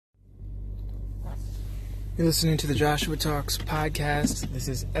You're listening to the Joshua Talks podcast. This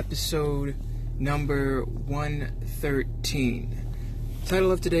is episode number 113. The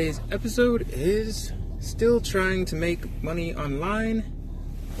title of today's episode is Still Trying to Make Money Online,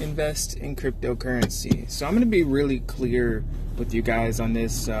 Invest in Cryptocurrency. So I'm going to be really clear with you guys on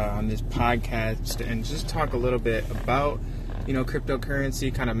this podcast and just talk a little bit about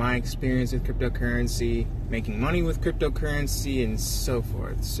cryptocurrency, kind of my experience with cryptocurrency, making money with cryptocurrency, and so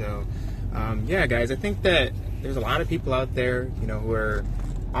forth. So guys, I think that there's a lot of people out there, who are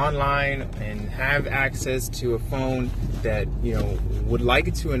online and have access to a phone that, would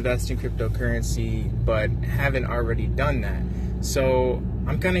like to invest in cryptocurrency, but haven't already done that. So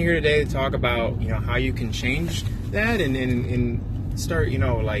I'm kind of here today to talk about, how you can change that and start,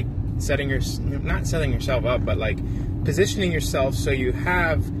 not setting yourself up, but positioning yourself so you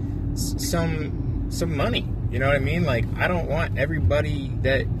have some money. You know what I mean? I don't want everybody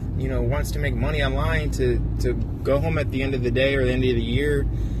that wants to make money online to go home at the end of the day or the end of the year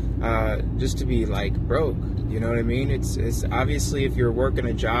just to be broke. You know what I mean? It's obviously, if you're working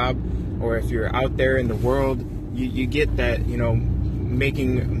a job or if you're out there in the world, you get that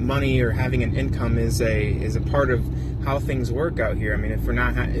making money or having an income is a part of how things work out here. I mean,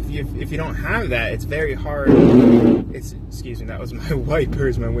 if you don't have that, it's very hard. Excuse me, that was my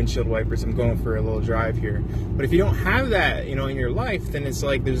wipers, my windshield wipers. I'm going for a little drive here. But if you don't have that, in your life, then it's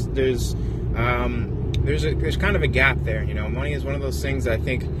there's kind of a gap there. Money is one of those things that I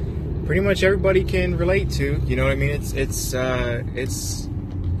think pretty much everybody can relate to. You know what I mean? It's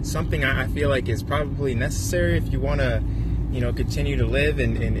something I feel like is probably necessary if you want to, continue to live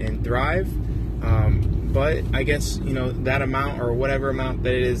and thrive. But I guess, that amount or whatever amount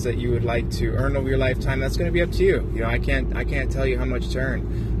that it is that you would like to earn over your lifetime, that's going to be up to you. I can't tell you how much to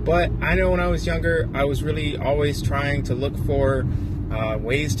earn. But I know when I was younger, I was really always trying to look for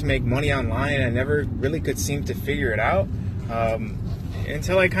ways to make money online. I never really could seem to figure it out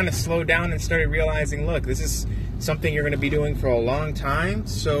until I kind of slowed down and started realizing, look, this is something you're going to be doing for a long time.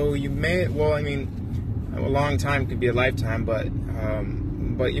 So you may, a long time could be a lifetime, but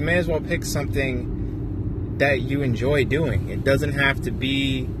you may as well pick something that you enjoy doing. It doesn't have to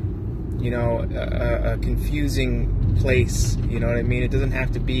be, a confusing place. You know what I mean? It doesn't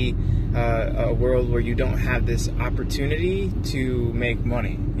have to be a world where you don't have this opportunity to make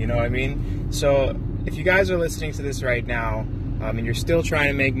money. You know what I mean? So if you guys are listening to this right now, and you're still trying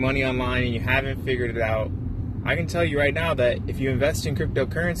to make money online and you haven't figured it out, I can tell you right now that if you invest in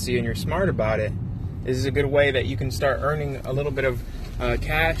cryptocurrency and you're smart about it, this is a good way that you can start earning a little bit of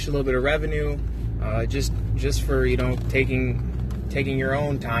cash, a little bit of revenue, just for taking your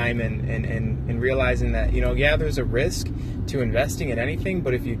own time and realizing that there's a risk to investing in anything,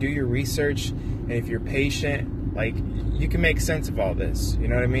 but if you do your research and if you're patient, you can make sense of all this. You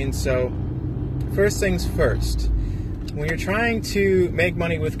know what I mean? So first things first, when you're trying to make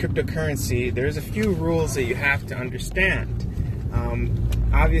money with cryptocurrency, there's a few rules that you have to understand.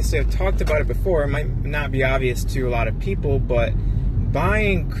 Obviously, I've talked about it before. It might not be obvious to a lot of people, but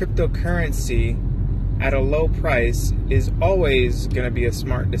buying cryptocurrency at a low price is always going to be a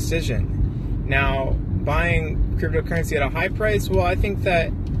smart decision. Now, buying cryptocurrency at a high price, well, I think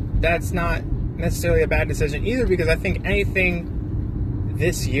that's not necessarily a bad decision either, because I think anything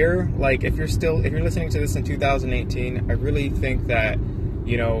this year, if you're listening to this in 2018, I really think that,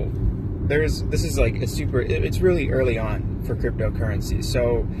 this is it's really early on for cryptocurrency.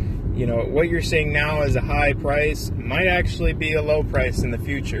 So, what you're seeing now as a high price might actually be a low price in the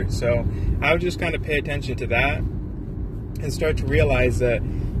future. So I would just kind of pay attention to that and start to realize that,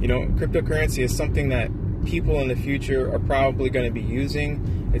 cryptocurrency is something that people in the future are probably going to be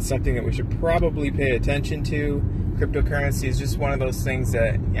using. It's something that we should probably pay attention to. Cryptocurrency is just one of those things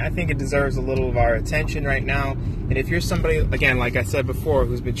that I think it deserves a little of our attention right now. And if you're somebody, again, like I said before,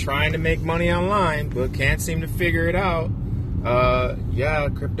 who's been trying to make money online but can't seem to figure it out,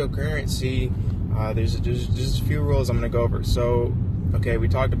 cryptocurrency, there's just a few rules I'm going to go over. So, okay, we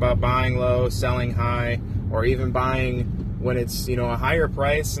talked about buying low, selling high, or even buying when it's, a higher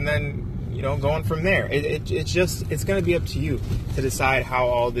price, and then, going from there. It's going to be up to you to decide how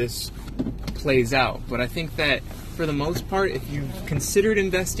all this plays out. But I think that for the most part, if you've considered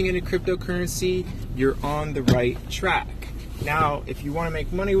investing in a cryptocurrency, you're on the right track. Now, if you want to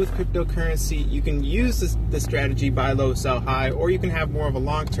make money with cryptocurrency, you can use the strategy buy low, sell high, or you can have more of a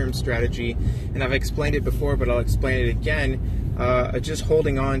long-term strategy. And I've explained it before, but I'll explain it again. Just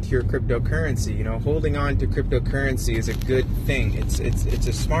holding on to your cryptocurrency. Holding on to cryptocurrency is a good thing. It's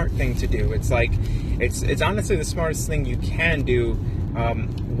a smart thing to do. It's honestly the smartest thing you can do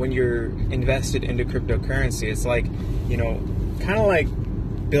when you're invested into cryptocurrency. It's kind of like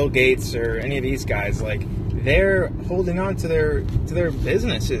Bill Gates or any of these guys. they're holding on to their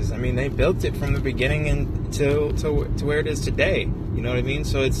businesses. I mean, they built it from the beginning and to where it is today. You know what I mean?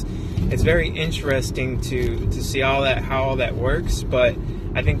 So it's very interesting to see how all that works. But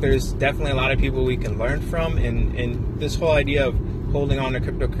I think there's definitely a lot of people we can learn from, and this whole idea of holding on to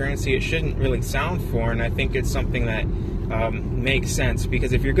cryptocurrency, it shouldn't really sound foreign. I think it's something that makes sense,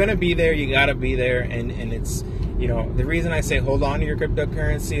 because if you're going to be there, you got to be there. And it's, the reason I say hold on to your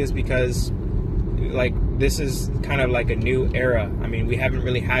cryptocurrency is because, like, this is kind of like a new era. I mean, we haven't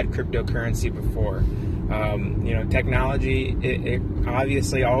really had cryptocurrency before. Technology, it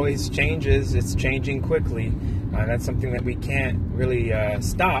obviously always changes. It's changing quickly. That's something that we can't really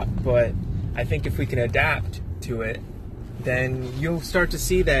stop. But I think if we can adapt to it, then you'll start to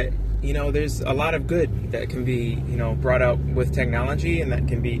see that, there's a lot of good that can be, brought out with technology, and that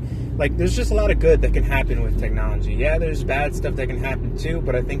can be, like, there's just a lot of good that can happen with technology. Yeah, there's bad stuff that can happen too,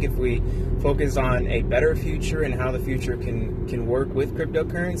 but I think if we focus on a better future and how the future can work with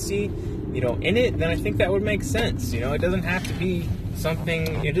cryptocurrency, in it, then I think that would make sense. It doesn't have to be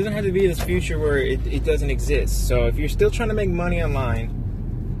something, it doesn't have to be this future where it doesn't exist. So if you're still trying to make money online,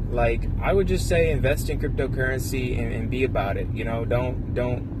 like, I would just say invest in cryptocurrency and be about it.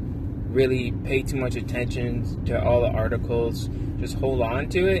 Don't really pay too much attention to all the articles. Just hold on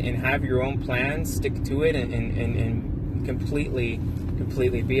to it and have your own plans, stick to it, and completely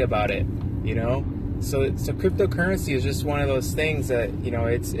be about it. So cryptocurrency is just one of those things that,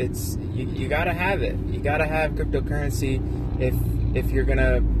 it's you gotta have it. You gotta have cryptocurrency if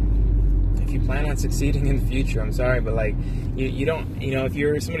you plan on succeeding in the future. I'm sorry, but like, you don't, if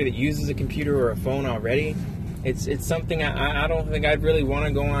you're somebody that uses a computer or a phone already, it's something I don't think I'd really want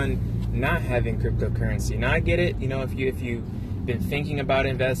to go on not having cryptocurrency. Now I get it, if you've been thinking about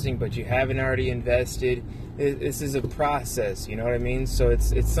investing but you haven't already invested, this is a process, you know what I mean? So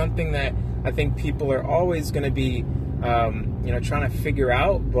it's something that I think people are always going to be trying to figure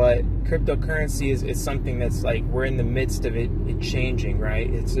out, but cryptocurrency is something that's, like, we're in the midst of it changing,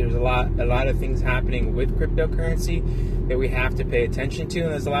 right? There's a lot of things happening with cryptocurrency that we have to pay attention to,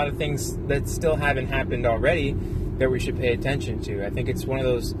 and there's a lot of things that still haven't happened already that we should pay attention to. I think it's one of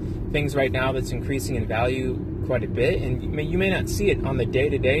those things right now that's increasing in value quite a bit, and you may not see it on the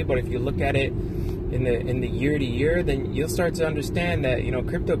day-to-day, but if you look at it in the year-to-year, then you'll start to understand that,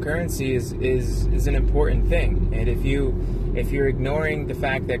 cryptocurrency is an important thing. And if you're ignoring the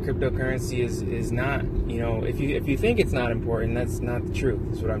fact that cryptocurrency is not, if you think it's not important, that's not the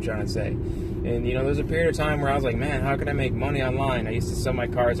truth, is what I'm trying to say. And there's a period of time where I was like, man, how can I make money online? I used to sell my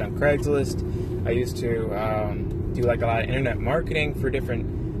cars on Craigslist. I used to do like a lot of internet marketing for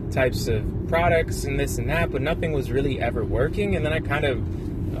different types of products and this and that, but nothing was really ever working. And then I kind of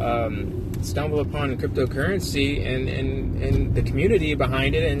stumbled upon cryptocurrency and the community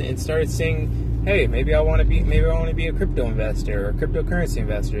behind it, and started saying, hey, maybe I want to be a crypto investor or a cryptocurrency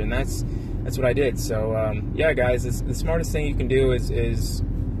investor, and that's what I did. So yeah, guys, the smartest thing you can do is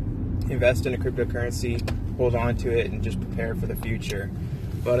invest in a cryptocurrency, hold on to it, and just prepare for the future.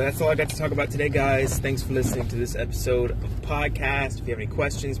 But that's all I got to talk about today, guys. Thanks for listening to this episode of the podcast. If you have any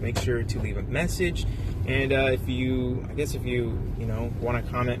questions, make sure to leave a message. And if you want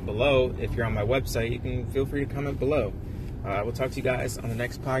to comment below, if you're on my website, you can feel free to comment below. We'll talk to you guys on the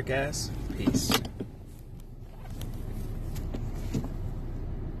next podcast. Peace.